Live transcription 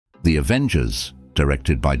The Avengers,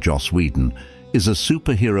 directed by Joss Whedon, is a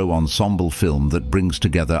superhero ensemble film that brings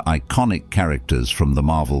together iconic characters from the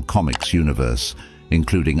Marvel Comics universe,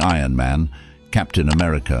 including Iron Man, Captain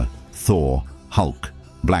America, Thor, Hulk,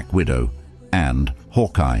 Black Widow, and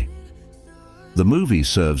Hawkeye. The movie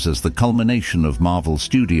serves as the culmination of Marvel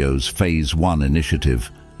Studios' Phase 1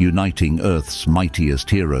 initiative, uniting Earth's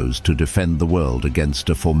mightiest heroes to defend the world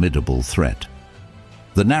against a formidable threat.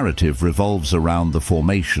 The narrative revolves around the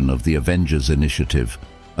formation of the Avengers Initiative,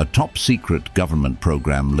 a top-secret government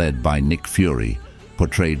program led by Nick Fury,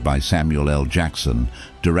 portrayed by Samuel L. Jackson,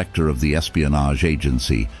 director of the espionage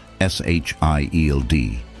agency SHIELD.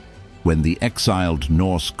 When the exiled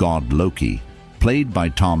Norse god Loki, played by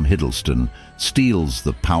Tom Hiddleston, steals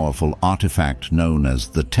the powerful artifact known as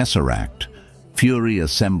the Tesseract, Fury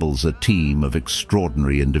assembles a team of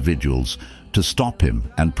extraordinary individuals to stop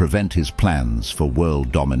him and prevent his plans for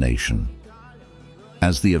world domination.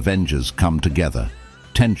 As the Avengers come together,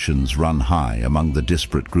 tensions run high among the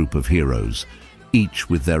disparate group of heroes, each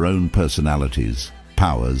with their own personalities,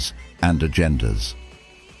 powers, and agendas.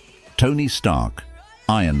 Tony Stark,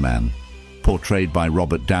 Iron Man, portrayed by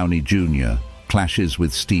Robert Downey Jr., clashes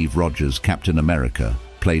with Steve Rogers' Captain America,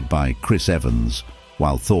 played by Chris Evans,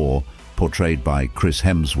 while Thor, portrayed by Chris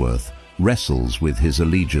Hemsworth, wrestles with his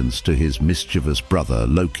allegiance to his mischievous brother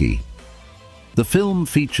Loki. The film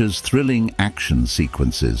features thrilling action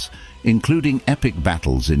sequences, including epic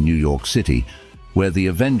battles in New York City, where the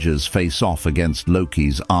Avengers face off against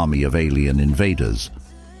Loki's army of alien invaders.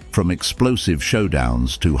 From explosive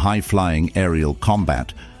showdowns to high-flying aerial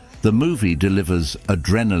combat, the movie delivers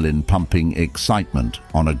adrenaline-pumping excitement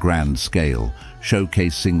on a grand scale,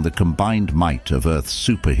 showcasing the combined might of Earth's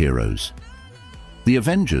superheroes. The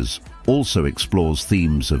Avengers also explores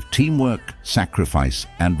themes of teamwork, sacrifice,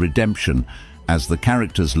 and redemption as the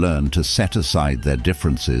characters learn to set aside their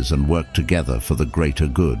differences and work together for the greater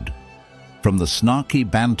good. From the snarky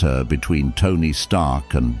banter between Tony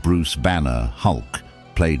Stark and Bruce Banner, Hulk,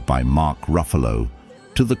 played by Mark Ruffalo,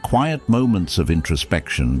 to the quiet moments of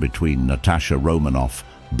introspection between Natasha Romanoff,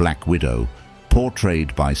 Black Widow,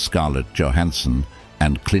 portrayed by Scarlett Johansson,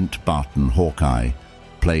 and Clint Barton, Hawkeye,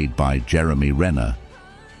 played by Jeremy Renner,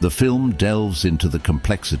 the film delves into the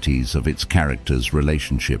complexities of its characters'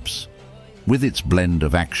 relationships. With its blend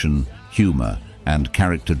of action, humor, and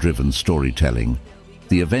character-driven storytelling,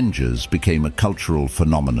 The Avengers became a cultural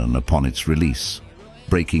phenomenon upon its release,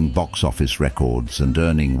 breaking box office records and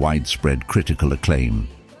earning widespread critical acclaim.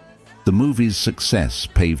 The movie's success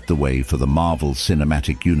paved the way for the Marvel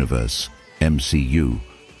Cinematic Universe, MCU,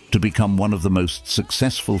 to become one of the most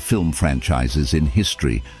successful film franchises in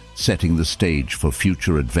history, setting the stage for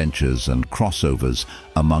future adventures and crossovers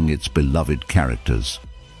among its beloved characters.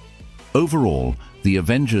 Overall, The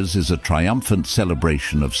Avengers is a triumphant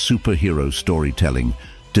celebration of superhero storytelling,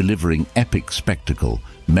 delivering epic spectacle,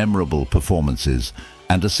 memorable performances,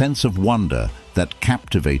 and a sense of wonder that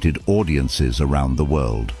captivated audiences around the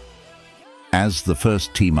world. As the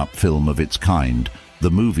first team-up film of its kind,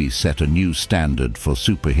 the movie set a new standard for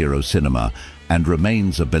superhero cinema and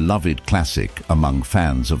remains a beloved classic among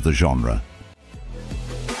fans of the genre.